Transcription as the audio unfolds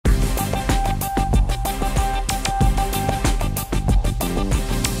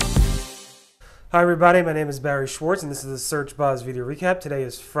Hi everybody, my name is Barry Schwartz and this is the Search Buzz video recap. Today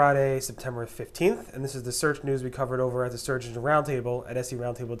is Friday, September 15th, and this is the search news we covered over at the Search Engine Roundtable at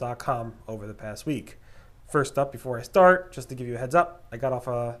seroundtable.com over the past week. First up, before I start, just to give you a heads up, I got off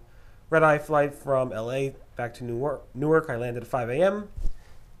a red-eye flight from LA back to Newark. I landed at 5 a.m.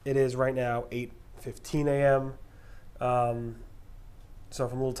 It is right now 8:15 a.m. So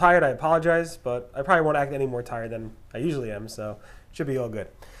if I'm a little tired, I apologize, but I probably won't act any more tired than I usually am, so it should be all good.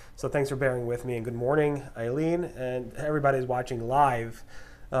 So thanks for bearing with me, and good morning, Eileen, and everybody's watching live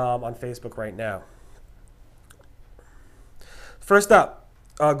on Facebook right now. First up,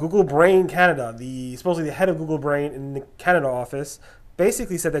 Google Brain Canada, supposedly the head of Google Brain in the Canada office,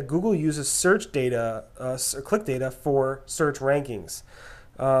 basically said that Google uses search data, click data for search rankings.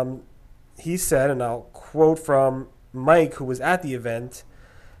 He said, and I'll quote from Mike, who was at the event,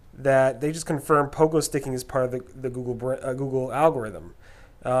 that they just confirmed pogo sticking is part of the Google algorithm.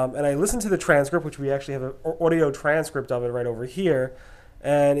 And I listened to the transcript, which we actually have an audio transcript of it right over here.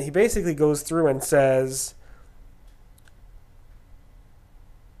 And he basically goes through and says,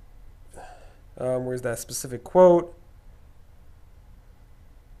 where's that specific quote?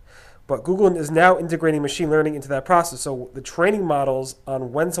 But Google is now integrating machine learning into that process. So the training models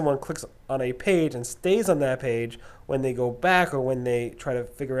on when someone clicks on a page and stays on that page, when they go back or when they try to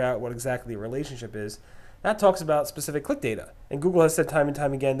figure out what exactly a relationship is, that talks about specific click data. And Google has said time and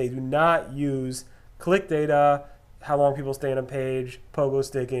time again they do not use click data, how long people stay on a page, pogo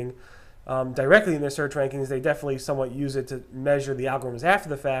sticking, directly in their search rankings. They definitely somewhat use it to measure the algorithms after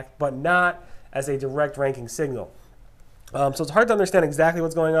the fact, but not as a direct ranking signal. So it's hard to understand exactly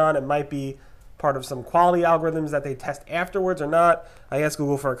what's going on. It might be part of some quality algorithms that they test afterwards or not. I asked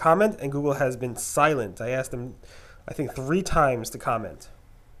Google for a comment, and Google has been silent. I asked them, I think, 3 times to comment.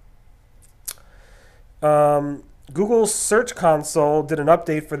 Google Search Console did an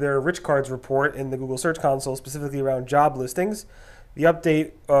update for their rich cards report in the Google Search Console, specifically around job listings. The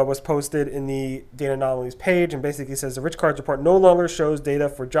update was posted in the data anomalies page and basically says the rich cards report no longer shows data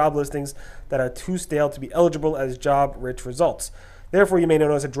for job listings that are too stale to be eligible as job-rich results. Therefore, you may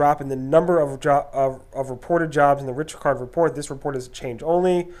notice a drop in the number of reported jobs in the rich card report. This report is change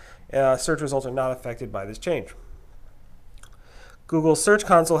only. Search results are not affected by this change. Google Search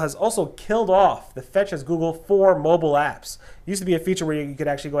Console has also killed off the Fetch as Google for mobile apps. It used to be a feature where you could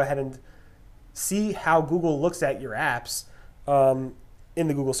actually go ahead and see how Google looks at your apps in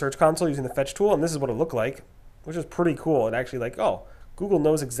the Google Search Console using the Fetch tool, and this is what it looked like, which is pretty cool. It actually Google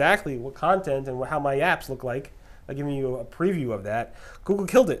knows exactly what content and how my apps look like. I'm giving you a preview of that. Google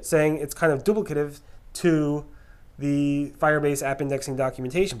killed it, saying it's kind of duplicative to the Firebase app indexing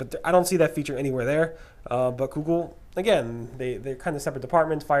documentation, but I don't see that feature anywhere there. But Google, again, they're kind of separate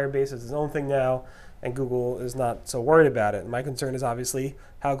departments. Firebase is its own thing now, and Google is not so worried about it. And my concern is obviously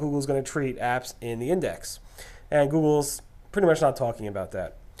how Google's going to treat apps in the index. And Google's pretty much not talking about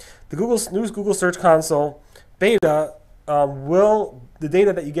that. The new Google Search Console beta the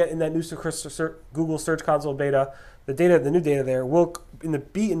data that you get in that new Google Search Console beta, the new data there will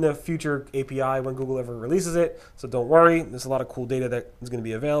be in the future API when Google ever releases it. So don't worry, there's a lot of cool data that is going to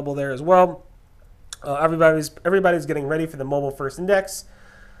be available there as well. Everybody's getting ready for the mobile first index.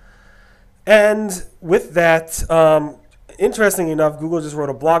 And with that, interestingly enough, Google just wrote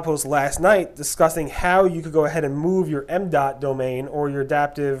a blog post last night discussing how you could go ahead and move your MDOT domain or your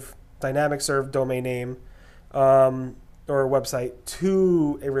adaptive dynamic serve domain name or website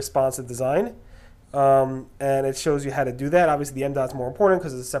to a responsive design. And it shows you how to do that. Obviously, the MDOT is more important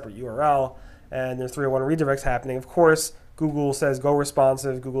because it's a separate URL, and there's 301 redirects happening. Of course, Google says go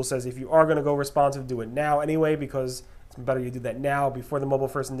responsive. Google says if you are going to go responsive, do it now anyway, because it's better you do that now before the mobile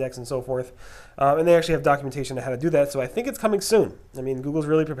first index and so forth. And they actually have documentation on how to do that, so I think it's coming soon. I mean, Google's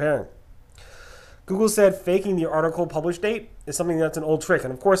really preparing. Google said faking the article publish date is something that's an old trick,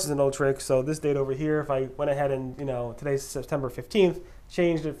 and of course it's an old trick. So this date over here, if I went ahead and, today's September 15th,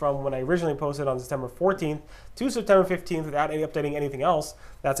 changed it from when I originally posted on September 14th to September 15th without updating anything else,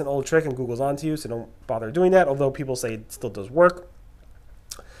 that's an old trick and Google's onto you, so don't bother doing that, although people say it still does work.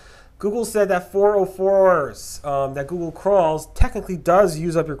 Google said that 404s that Google crawls technically does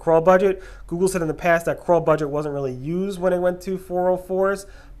use up your crawl budget. Google said in the past that crawl budget wasn't really used when it went to 404s,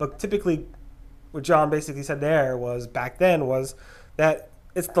 but typically what John basically said there was back then was that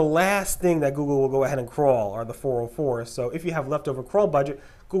it's the last thing that Google will go ahead and crawl are the 404s. So if you have leftover crawl budget,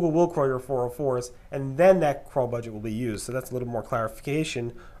 Google will crawl your 404s, and then that crawl budget will be used. So that's a little more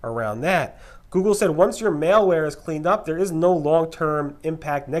clarification around that. Google said once your malware is cleaned up, there is no long-term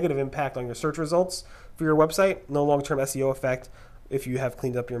impact, negative impact on your search results for your website, no long-term SEO effect if you have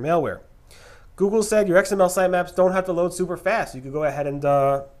cleaned up your malware. Google said your XML sitemaps don't have to load super fast. You could go ahead and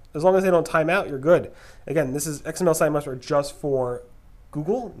As long as they don't time out, you're good. Again, this is XML sitemaps are just for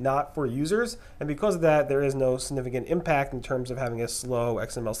Google, not for users. And because of that, there is no significant impact in terms of having a slow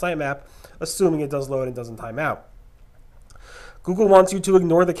XML sitemap, assuming it does load and doesn't time out. Google wants you to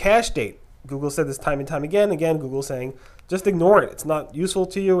ignore the cache date. Google said this time and time again. Again, Google saying, just ignore it. It's not useful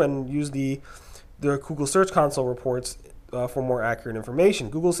to you, and use the Google Search Console reports for more accurate information.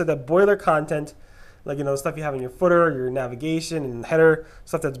 Google said that boiler content, like stuff you have in your footer, your navigation and header,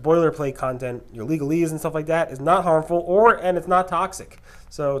 stuff that's boilerplate content, your legalese and stuff like that, is not harmful and it's not toxic.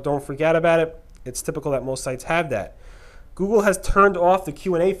 So don't freak out about it. It's typical that most sites have that. Google has turned off the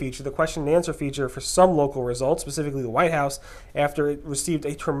Q&A feature, the question and answer feature, for some local results, specifically the White House, after it received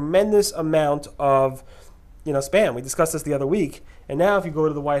a tremendous amount of spam. We discussed this the other week, and now if you go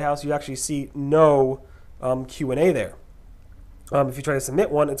to the White House, you actually see no Q&A there. If you try to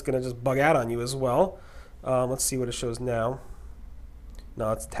submit one, it's going to just bug out on you as well. Let's see what it shows now.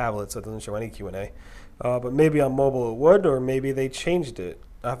 No, it's a tablet, so it doesn't show any Q&A. But maybe on mobile it would, or maybe they changed it.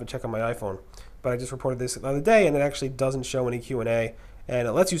 I have to check on my iPhone. But I just reported this the other day, and it actually doesn't show any Q&A. And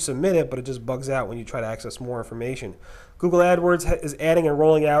it lets you submit it, but it just bugs out when you try to access more information. Google AdWords is adding and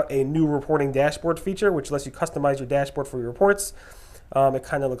rolling out a new reporting dashboard feature, which lets you customize your dashboard for your reports. It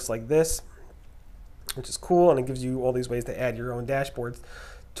kind of looks like this, which is cool, and it gives you all these ways to add your own dashboards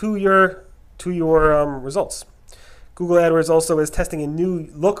to your results. Google AdWords also is testing a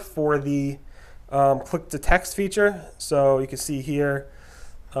new look for the click-to-text feature. So you can see here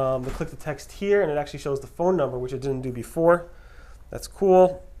the click-to-text here, and it actually shows the phone number, which it didn't do before. That's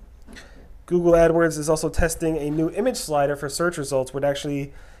cool. Google AdWords is also testing a new image slider for search results, which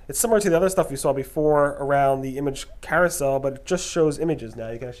actually, it's similar to the other stuff we saw before around the image carousel, but it just shows images now.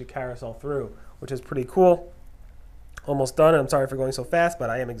 You can actually carousel through, which is pretty cool. Almost done. I'm sorry for going so fast, but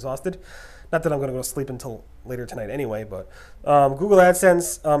I am exhausted. Not that I'm going to go to sleep until later tonight anyway, but Google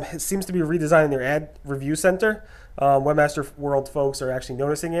AdSense seems to be redesigning their ad review center. Webmaster World folks are actually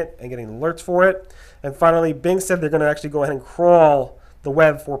noticing it and getting alerts for it. And finally, Bing said they're going to actually go ahead and crawl the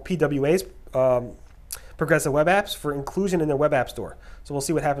web for PWAs, progressive web apps, for inclusion in their web app store. So we'll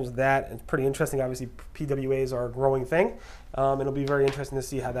see what happens with that. It's pretty interesting. Obviously, PWAs are a growing thing. It'll be very interesting to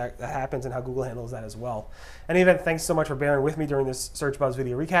see how that happens and how Google handles that as well. In any event, thanks so much for bearing with me during this Search Buzz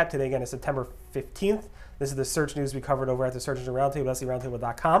video recap. Today, again, is September 15th. This is the search news we covered over at the Search Engine Roundtable,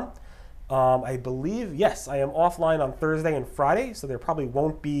 SERoundtable.com. I believe, yes, I am offline on Thursday and Friday, so there probably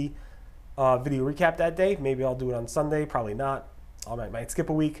won't be a video recap that day. Maybe I'll do it on Sunday, probably not. I might skip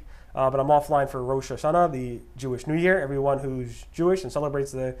a week, but I'm offline for Rosh Hashanah, the Jewish New Year. Everyone who's Jewish and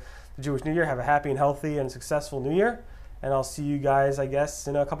celebrates the Jewish New Year, have a happy and healthy and successful New Year. And I'll see you guys, I guess,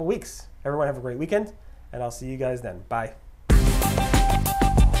 in a couple weeks. Everyone have a great weekend, and I'll see you guys then. Bye.